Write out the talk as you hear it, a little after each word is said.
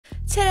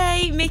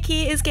Today,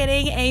 Mickey is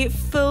getting a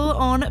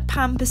full-on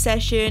pamper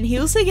session. He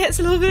also gets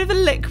a little bit of a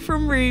lick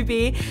from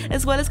Ruby,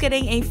 as well as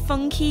getting a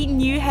funky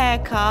new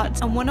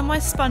haircut, and one of my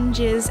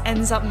sponges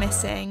ends up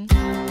missing.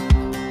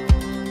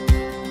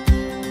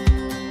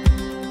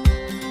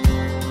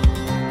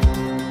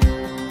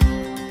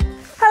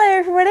 Hello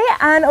everybody,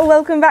 and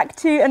welcome back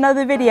to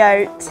another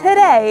video.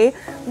 Today,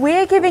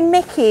 we're giving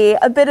Mickey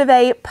a bit of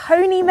a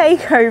pony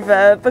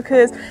makeover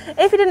because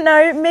if you didn't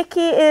know,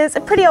 Mickey is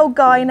a pretty old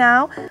guy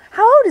now.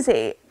 How old is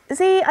he?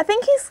 I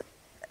think he's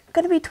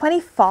going to be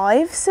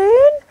 25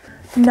 soon?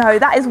 No,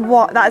 that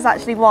is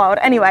actually wild.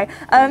 Anyway,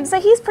 so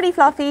he's pretty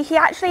fluffy. He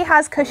actually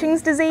has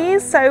Cushing's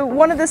disease. So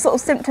one of the sort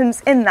of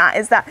symptoms in that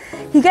is that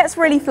he gets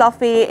really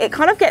fluffy. It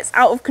kind of gets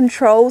out of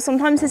control.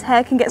 Sometimes his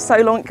hair can get so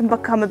long it can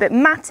become a bit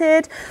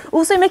matted.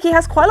 Also, Mickey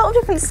has quite a lot of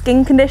different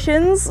skin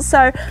conditions.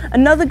 So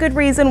another good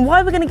reason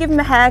why we're going to give him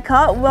a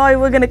haircut, why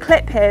we're going to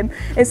clip him,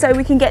 is so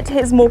we can get to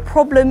his more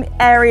problem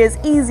areas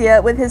easier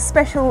with his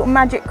special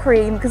magic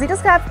cream, because he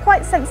does have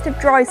quite sensitive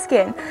dry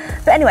skin.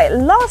 But anyway,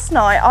 last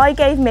night I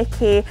gave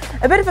Mickey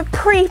a bit of a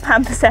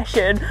pre-pamper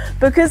session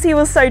because he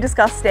was so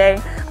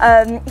disgusting.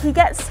 He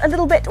gets a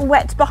little bit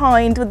wet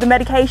behind with the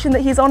medication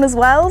that he's on as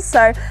well,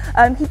 so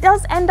he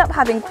does end up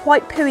having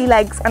quite pooey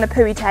legs and a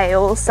pooey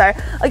tail, so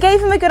I gave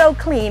him a good old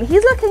clean.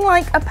 He's looking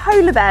like a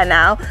polar bear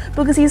now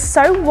because he's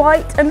so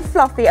white and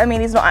fluffy. I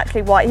mean, he's not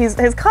actually white,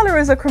 his colour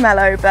is a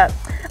cremello, but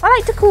I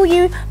like to call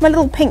you my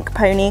little pink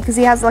pony because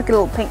he has like a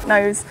little pink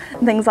nose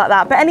and things like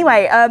that. But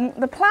anyway,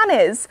 the plan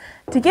is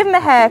to give him a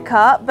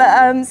haircut, but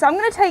so I'm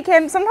going to take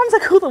him, sometimes I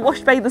call the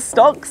wash bay the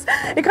stocks.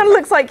 It kind of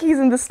looks like he's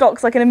in the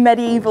stocks, like in a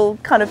medieval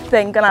kind of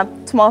thing, gonna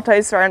have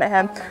tomatoes thrown at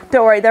him.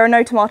 Don't worry, there are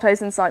no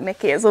tomatoes inside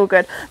Mickey, it's all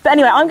good. But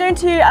anyway, I'm going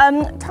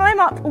to tie him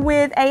up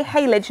with a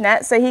haylage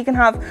net so he can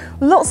have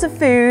lots of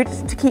food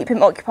to keep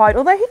him occupied,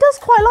 although he does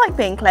quite like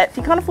being clipped,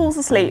 he kind of falls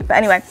asleep. But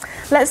anyway,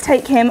 let's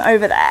take him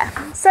over there.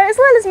 So as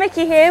well as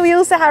Mickey here, we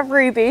also have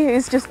Ruby,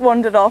 who's just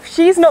wandered off.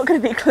 She's not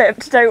going to be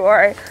clipped, don't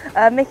worry.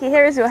 Mickey,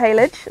 here is your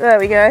haylage. There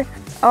we go.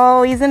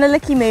 Oh, he's in a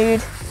licky mood.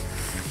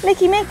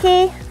 Licky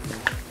Mickey.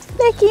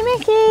 Licky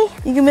Mickey.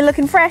 You're going to be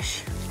looking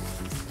fresh.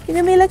 You're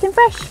going to be looking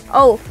fresh.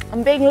 Oh,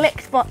 I'm being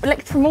licked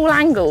from all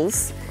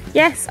angles.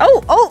 Yes.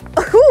 Oh,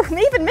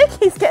 even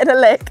Mickey's getting a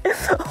lick.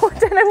 Oh, I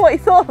don't know what he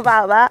thought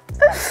about that.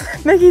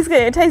 Mickey's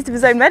getting a taste of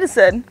his own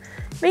medicine.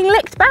 Being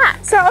licked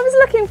back. So I was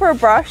looking for a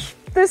brush.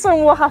 This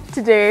one we'll have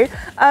to do.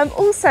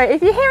 Also,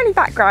 if you hear any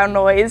background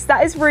noise,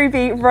 that is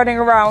Ruby running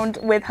around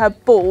with her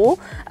ball.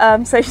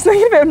 So she's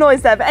making a bit of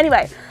noise there. But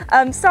anyway,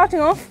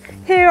 starting off,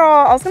 here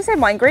are, I was going to say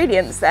my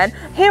ingredients then.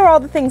 Here are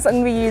the things I'm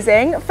going to be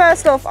using.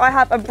 First off, I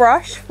have a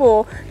brush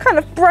for kind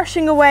of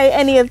brushing away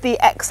any of the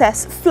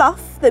excess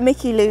fluff that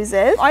Mickey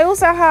loses. I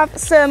also have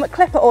some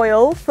clipper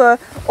oil for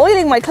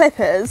oiling my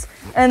clippers.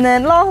 And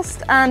then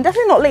last and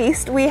definitely not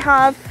least, we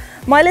have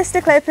my Lister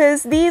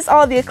clippers. These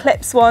are the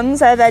Eclipse ones,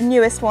 they're their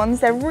newest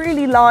ones. They're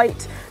really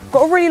light,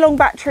 got a really long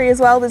battery as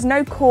well. There's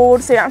no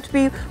cord, so you don't have to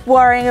be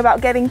worrying about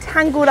getting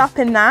tangled up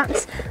in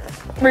that.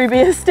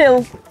 Ruby is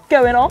still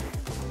going off.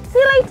 See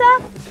you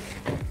later.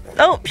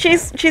 Oh,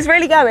 she's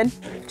really going.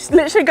 She's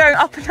literally going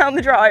up and down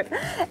the drive.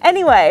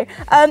 Anyway,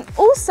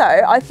 also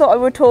I thought I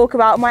would talk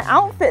about my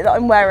outfit that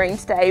I'm wearing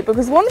today,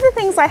 because one of the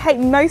things I hate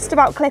most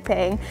about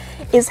clipping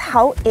is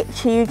how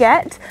itchy you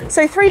get.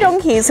 So 3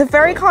 Donkeys have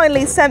very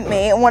kindly sent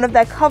me one of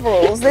their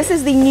coveralls. This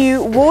is the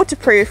new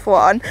waterproof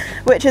one,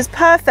 which is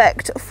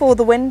perfect for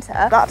the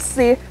winter. That's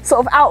the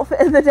sort of outfit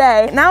of the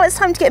day. Now it's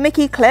time to get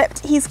Mickey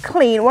clipped. He's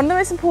clean. One of the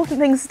most important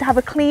things is to have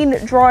a clean,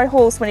 dry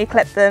horse when you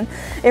clip them.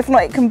 If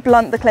not, it can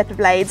blunt the clipper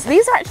blades.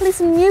 These are actually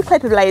some new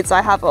clipper blades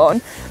I have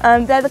on.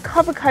 They're the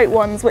cover coat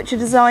ones, which are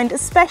designed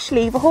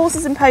especially for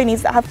horses and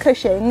ponies that have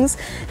Cushing's.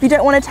 If you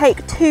don't want to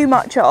take too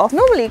much off.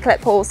 Normally you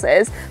clip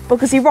horses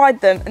because you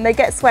ride them and they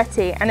get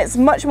sweaty, and it's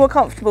much more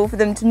comfortable for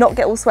them to not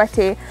get all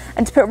sweaty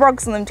and to put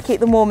rugs on them to keep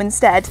them warm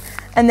instead,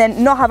 and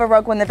then not have a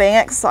rug when they're being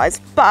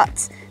exercised.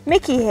 But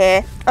Mickey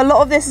here, a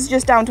lot of this is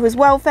just down to his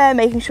welfare,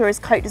 making sure his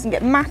coat doesn't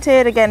get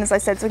matted, again as I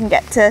said, so we can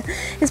get to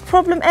his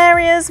problem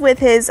areas with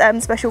his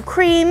special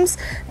creams.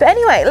 But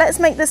anyway, let's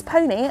make this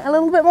pony a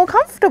little bit more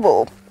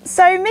comfortable.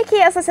 So Mickey,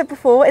 as I said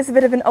before, is a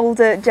bit of an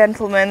older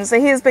gentleman, so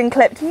he has been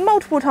clipped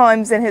multiple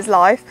times in his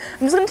life. I'm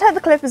just going to turn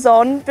the clippers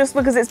on, just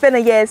because it's been a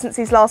year since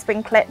he's last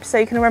been clipped, so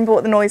you can remember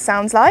what the noise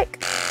sounds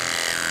like.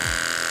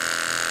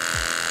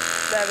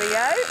 There we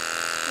go.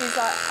 He's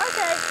like,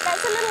 okay,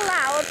 that's a little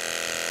loud.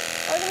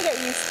 I'm going to get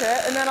used to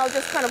it, and then I'll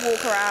just kind of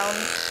walk around.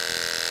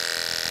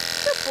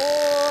 Good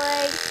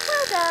boy,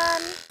 well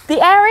done. The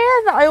area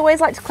that I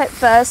always like to clip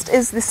first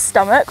is the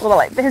stomach, or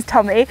like his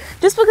tummy,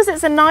 just because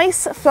it's a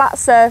nice flat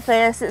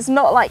surface. It's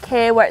not like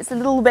here where it's a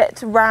little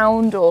bit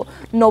round or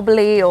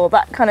knobbly or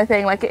that kind of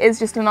thing. Like, it is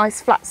just a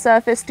nice flat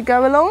surface to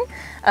go along.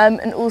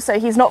 And also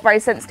he's not very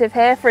sensitive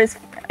here. For his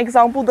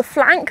example, the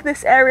flank,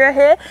 this area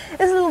here,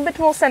 is a little bit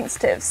more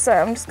sensitive. So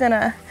I'm just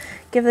gonna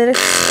give it a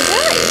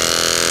go.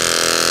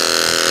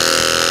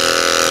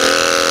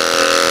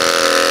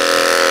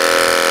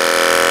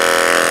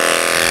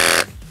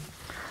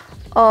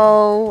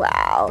 Oh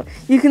wow, well.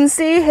 You can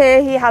see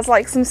here he has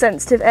like some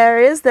sensitive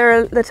areas that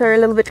are a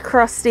little bit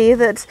crusty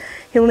that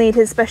he'll need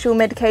his special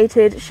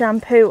medicated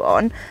shampoo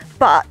on.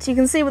 But you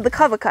can see with the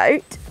cover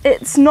coat,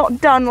 it's not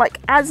done like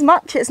as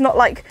much. It's not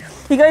like,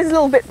 he goes a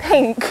little bit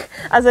pink,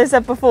 as I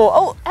said before.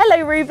 Oh,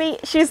 hello Ruby.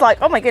 She's like,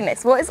 oh my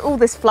goodness, what is all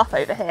this fluff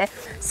over here?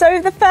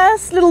 So the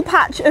first little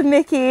patch of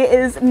Mickey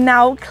is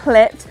now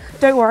clipped.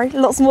 Don't worry,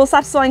 lots more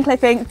satisfying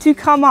clipping to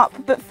come up.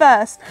 But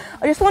first,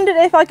 I just wondered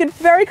if I could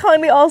very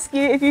kindly ask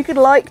you if you could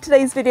like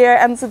today's video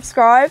and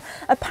subscribe.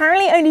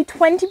 Apparently only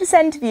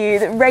 20% of you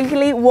that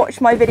regularly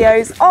watch my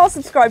videos are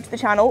subscribed to the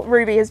channel.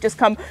 Ruby has just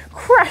come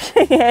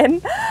crashing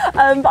in.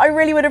 But I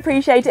really would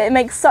appreciate it. It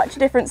makes such a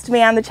difference to me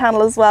and the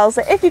channel as well.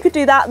 So if you could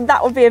do that,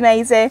 that would be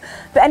amazing.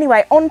 But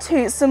anyway, on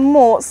to some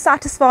more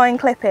satisfying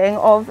clipping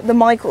of the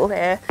Michael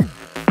here.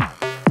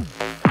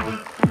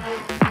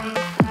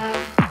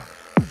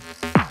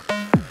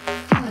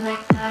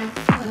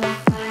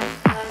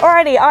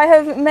 Alrighty, I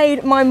have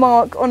made my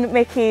mark on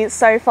Mickey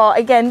so far.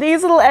 Again,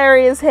 these little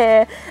areas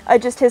here are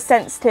just his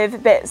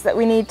sensitive bits that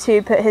we need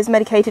to put his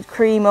medicated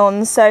cream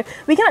on. So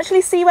we can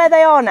actually see where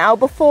they are now.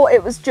 Before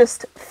it was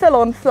just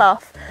full-on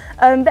fluff.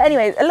 But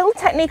anyways, a little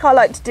technique I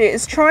like to do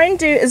is try and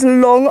do as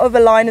long of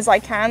a line as I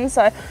can.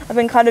 So I've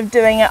been kind of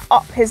doing it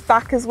up his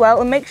back as well,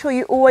 and make sure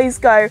you always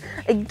go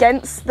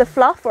against the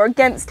fluff or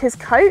against his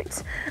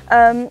coat.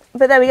 But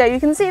there we go. You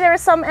can see there are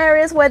some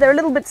areas where they're a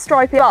little bit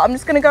stripy, but I'm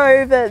just going to go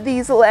over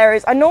these little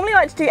areas. I normally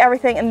like to do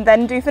everything and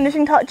then do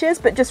finishing touches,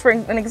 but just for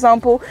an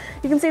example,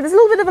 you can see there's a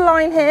little bit of a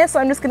line here, so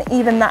I'm just going to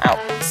even that out.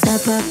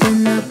 Step up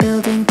in the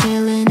building,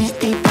 killing it.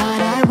 They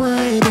thought I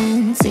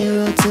wouldn't.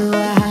 0 to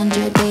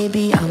 100,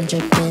 baby, I'm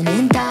dripping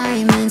in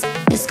diamonds.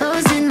 This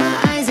goes in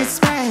my eyes, it's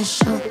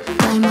special.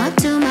 Climb up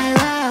to my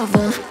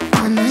level,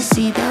 wanna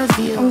see the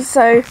view. I'm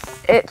so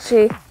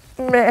itchy.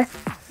 Meh,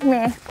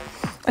 meh.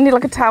 I need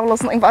like a towel or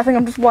something, but I think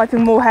I'm just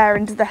wiping more hair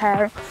into the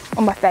hair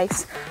on my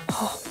face.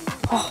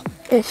 Oh,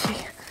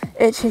 itchy,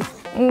 itchy.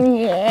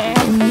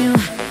 Yeah. And you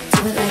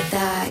do it like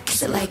that,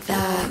 kiss it like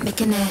that,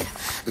 making it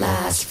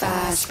last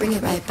fast. Bring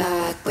it right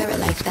back, wear it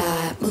like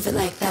that, move it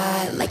like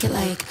that, like it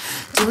like,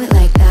 do it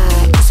like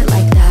that, kiss it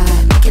like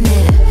that, making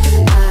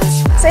it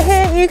last fast. So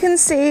here you can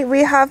see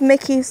we have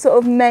Mickey's sort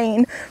of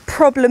main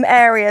problem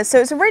area.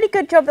 So it's a really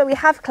good job that we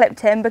have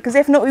clipped him, because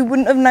if not, we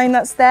wouldn't have known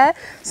that's there.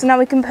 So now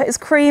we can put his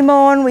cream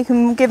on, we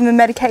can give him a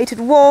medicated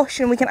wash,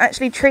 and we can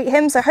actually treat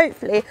him. So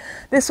hopefully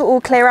this will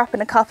all clear up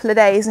in a couple of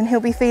days and he'll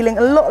be feeling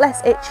a lot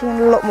less itchy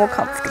and a lot more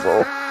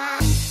comfortable.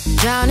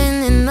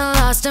 Drowning in the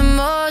lost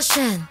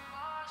emotion,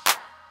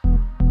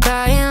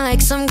 crying like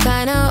some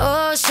kind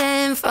of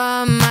ocean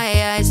from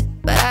my eyes.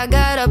 But I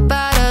got up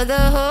out of the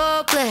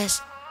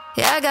hopeless.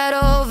 Yeah, I got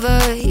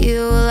over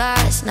you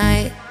last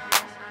night.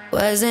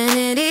 Wasn't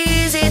it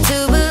easy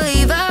to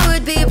believe I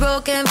would be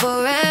broken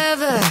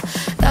forever?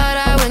 Thought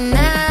I would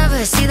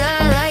never see the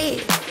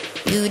light.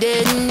 You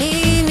didn't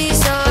need me,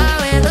 so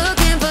I went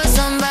looking for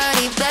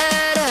somebody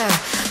better.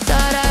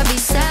 Thought I'd be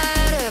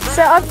sadder.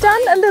 So I've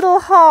done a little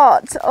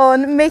heart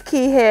on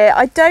Mickey here.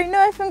 I don't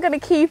know if I'm going to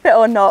keep it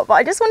or not, but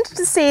I just wanted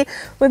to see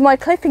with my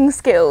clipping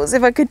skills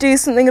if I could do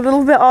something a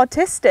little bit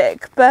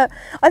artistic. But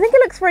I think it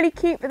looks really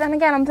cute, but then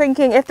again I'm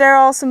thinking if there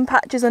are some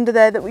patches under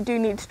there that we do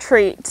need to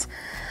treat,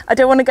 I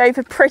don't want to go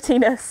for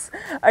prettiness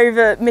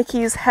over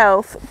Mickey's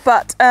health.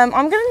 But I'm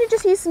going to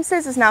just use some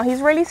scissors now.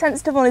 He's really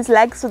sensitive on his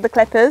legs with the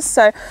clippers,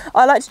 so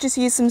I like to just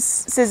use some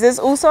scissors.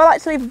 Also, I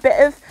like to leave a bit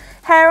of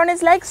hair on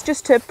his legs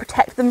just to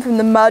protect them from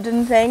the mud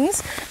and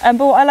things. But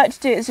what I like to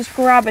do is just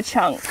grab a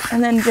chunk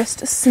and then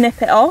just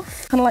snip it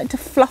off. Kind of like to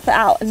fluff it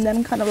out and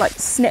then kind of like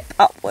snip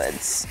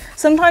upwards.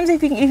 Sometimes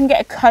if you can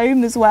get a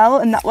comb as well,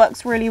 and that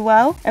works really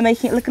well and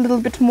making it look a little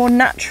bit more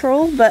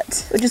natural,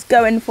 but we're just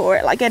going for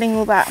it, like getting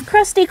all that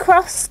crusty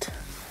crust.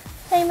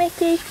 Hey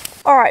Mickey.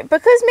 All right,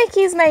 because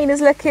Mickey's mane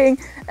is looking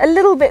a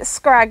little bit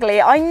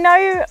scraggly, I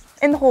know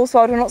in the horse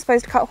world we're not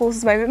supposed to cut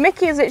horses' mane, but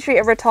Mickey is literally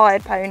a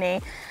retired pony.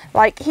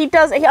 Like he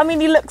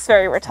looks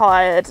very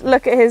retired.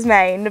 Look at his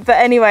mane. But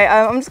anyway,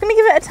 I'm just gonna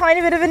give it a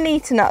tiny bit of a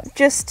neaten up,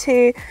 just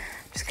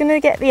gonna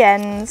get the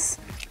ends.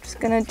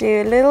 Just gonna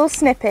do a little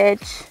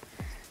snippage.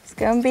 It's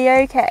gonna be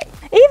okay.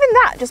 Even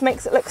that just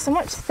makes it look so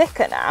much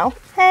thicker now.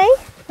 Hey,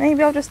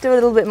 maybe I'll just do a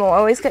little bit more. I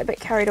always get a bit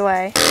carried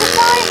away.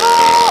 Goodbye,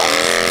 heart.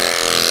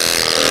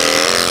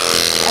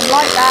 And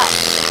like that,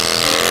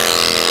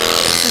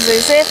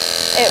 as if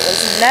it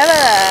was never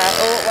there.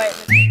 Oh wait.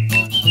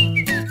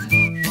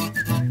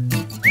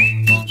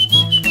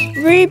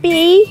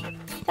 Ruby,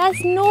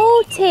 that's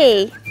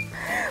naughty.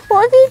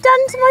 What have you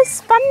done to my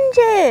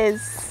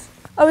sponges?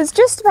 I was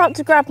just about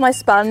to grab my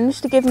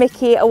sponge to give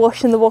Mickey a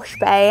wash in the wash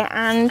bay,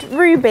 and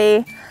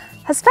Ruby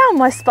has found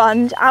my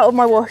sponge out of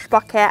my wash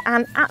bucket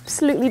and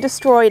absolutely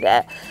destroyed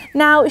it.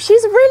 Now,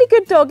 she's a really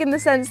good dog in the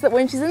sense that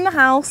when she's in the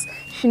house,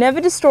 she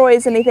never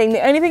destroys anything.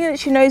 The only thing that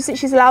she knows that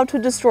she's allowed to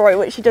destroy,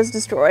 which she does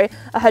destroy,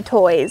 are her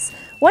toys.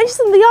 When she's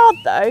in the yard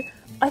though,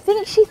 I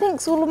think she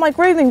thinks all of my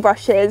grooming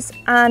brushes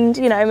and,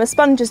 you know, my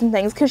sponges and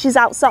things, because she's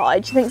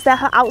outside, she thinks they're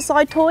her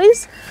outside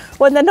toys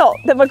when they're not,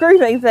 they're my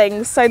grooming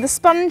things. So the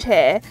sponge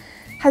here,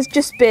 has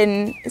just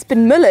been, it's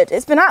been mullered.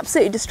 It's been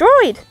absolutely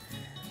destroyed.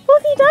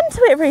 What have you done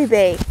to it,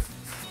 Ruby?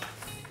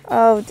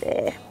 Oh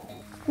dear.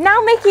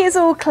 Now Mickey is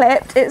all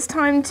clipped, it's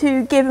time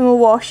to give him a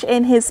wash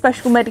in his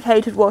special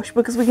medicated wash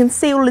because we can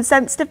see all the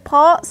sensitive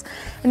parts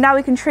and now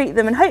we can treat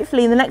them, and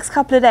hopefully in the next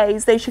couple of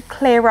days they should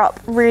clear up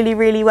really,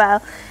 really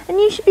well. And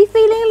you should be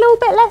feeling a little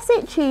bit less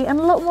itchy and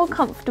a lot more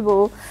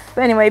comfortable.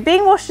 But anyway,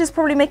 being washed is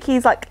probably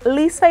Mickey's like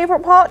least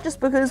favourite part,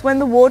 just because when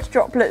the water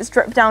droplets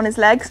drip down his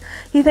legs,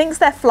 he thinks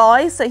they're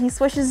flies, so he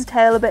swishes his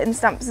tail a bit and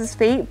stamps his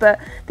feet. But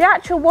the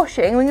actual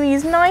washing, we're going to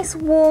use nice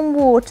warm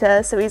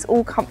water so he's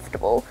all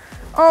comfortable.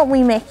 Aren't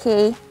we,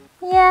 Mickey?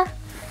 Yeah.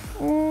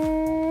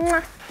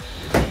 Mwah.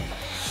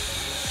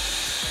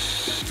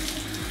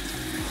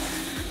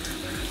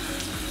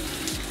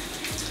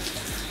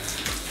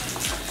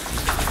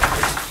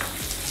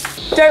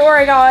 Don't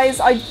worry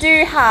guys, I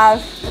do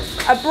have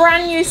a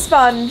brand new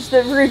sponge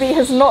that Ruby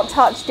has not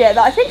touched yet,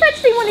 that I think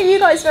actually one of you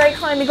guys very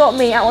kindly got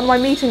me at one of my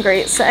meet and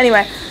greets. So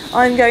anyway,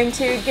 I'm going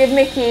to give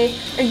Mickey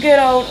a good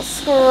old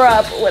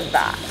scrub with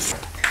that.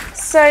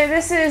 So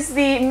this is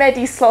the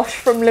Medi Slosh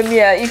from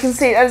Lemure. You can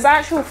see there's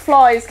actual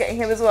flies getting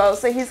him as well,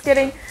 so he's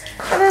getting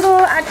a little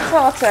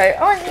agitato.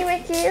 Aren't you,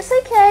 Mickey? It's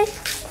okay.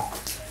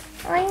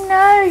 I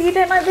know, you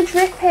don't like the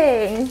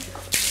dripping.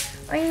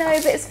 I know,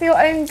 but it's for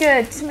your own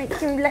good, to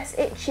make you less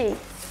itchy.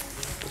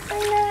 I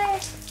know.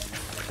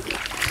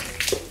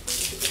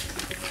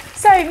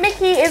 So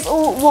Mickey is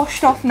all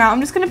washed off now. I'm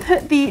just going to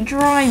put the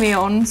Drimee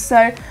on,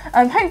 so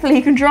hopefully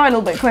he can dry a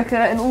little bit quicker,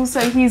 and also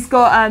he's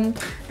got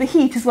the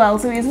heat as well,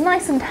 so he's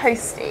nice and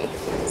toasty.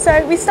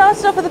 So we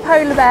started off with a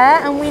polar bear,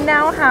 and we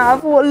now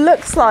have what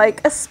looks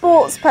like a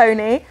sports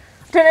pony.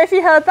 I don't know if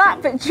you heard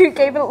that, but Duke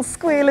gave a little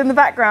squeal in the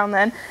background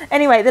then.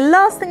 Anyway, the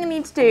last thing I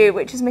need to do,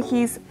 which is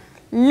Mickey's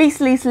least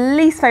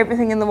favourite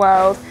thing in the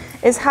world,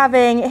 is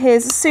having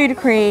his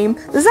Sudocrem.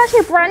 There's actually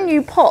a brand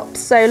new pot,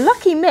 so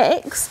lucky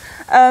mix,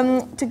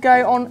 to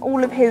go on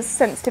all of his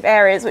sensitive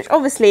areas, which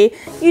obviously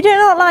you do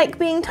not like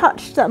being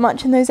touched that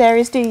much in those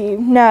areas, do you?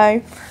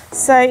 No.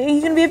 So are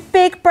you going to be a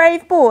big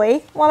brave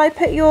boy while I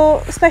put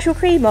your special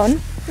cream on?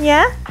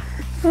 Yeah?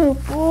 Oh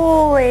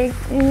boy.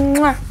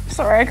 Mwah.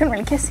 Sorry, I couldn't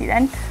really kiss you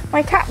then.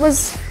 My cat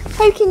was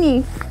poking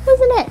you,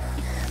 wasn't it?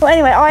 Well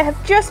anyway, I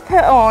have just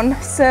put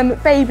on some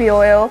baby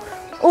oil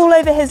all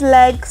over his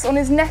legs, on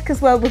his neck as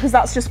well, because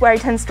that's just where he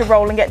tends to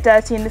roll and get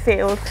dirty in the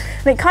field.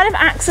 And it kind of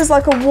acts as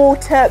like a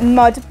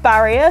water-mud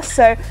barrier.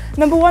 So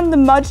number one, the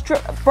mud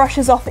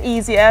brushes off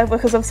easier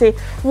because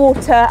obviously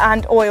water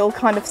and oil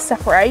kind of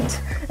separate.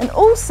 And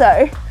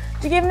also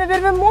to give him a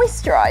bit of a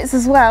moisturise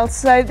as well.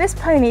 So this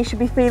pony should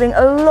be feeling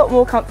a lot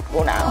more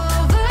comfortable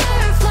now.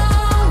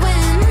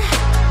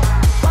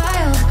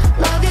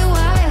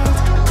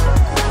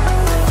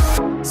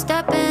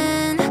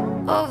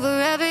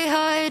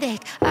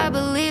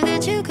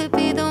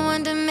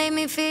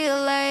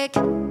 Feel like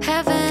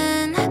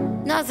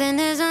heaven, nothing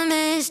is a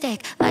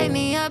mistake. Light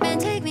me up and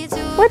take me to.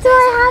 What do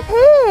I have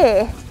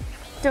here?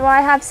 Do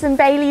I have some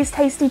Bailey's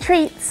tasty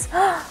treats?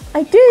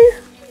 I do.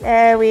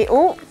 There we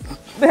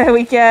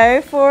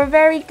go, for a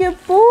very good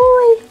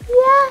boy.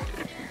 Yeah.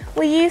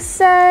 Were you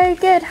so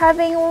good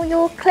having all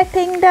your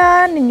clipping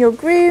done and your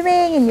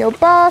grooming and your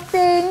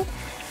bathing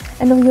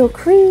and all your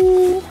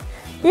cream?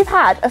 You've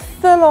had a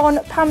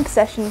full-on pamper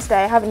session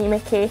today, haven't you,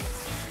 Mickey?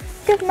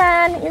 Good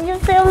man, you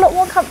feel a lot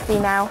more comfy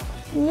now.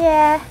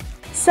 Yeah.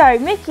 So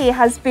Mickey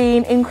has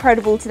been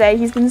incredible today.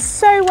 He's been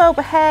so well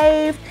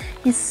behaved.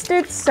 He's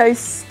stood so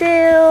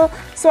still.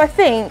 So I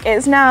think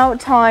it's now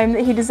time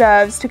that he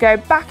deserves to go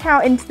back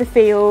out into the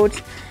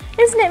field.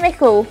 Isn't it,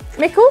 Mickle?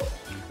 Mickle?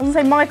 I was gonna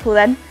say Michael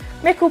then.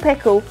 Mickle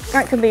Pickle.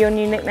 That can be your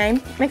new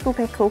nickname. Mickle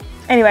Pickle.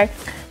 Anyway,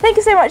 thank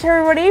you so much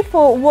everybody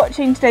for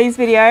watching today's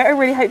video. I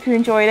really hope you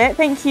enjoyed it.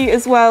 Thank you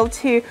as well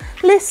to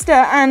Lister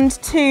and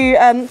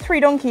to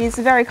Three Donkeys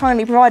for very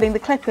kindly providing the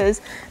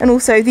clippers and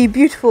also the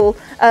beautiful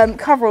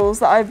coveralls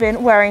that I've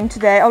been wearing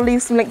today. I'll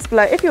leave some links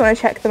below if you want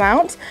to check them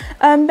out.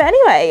 But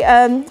anyway,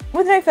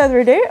 with no further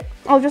ado,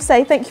 I'll just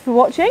say thank you for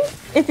watching.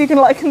 If you can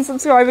like and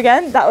subscribe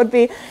again, that would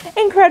be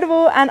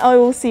incredible, and I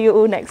will see you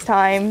all next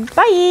time.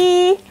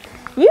 Bye!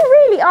 You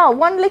really are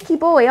one licky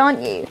boy,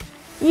 aren't you?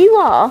 You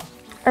are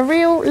a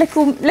real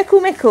little Mickle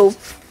Michael.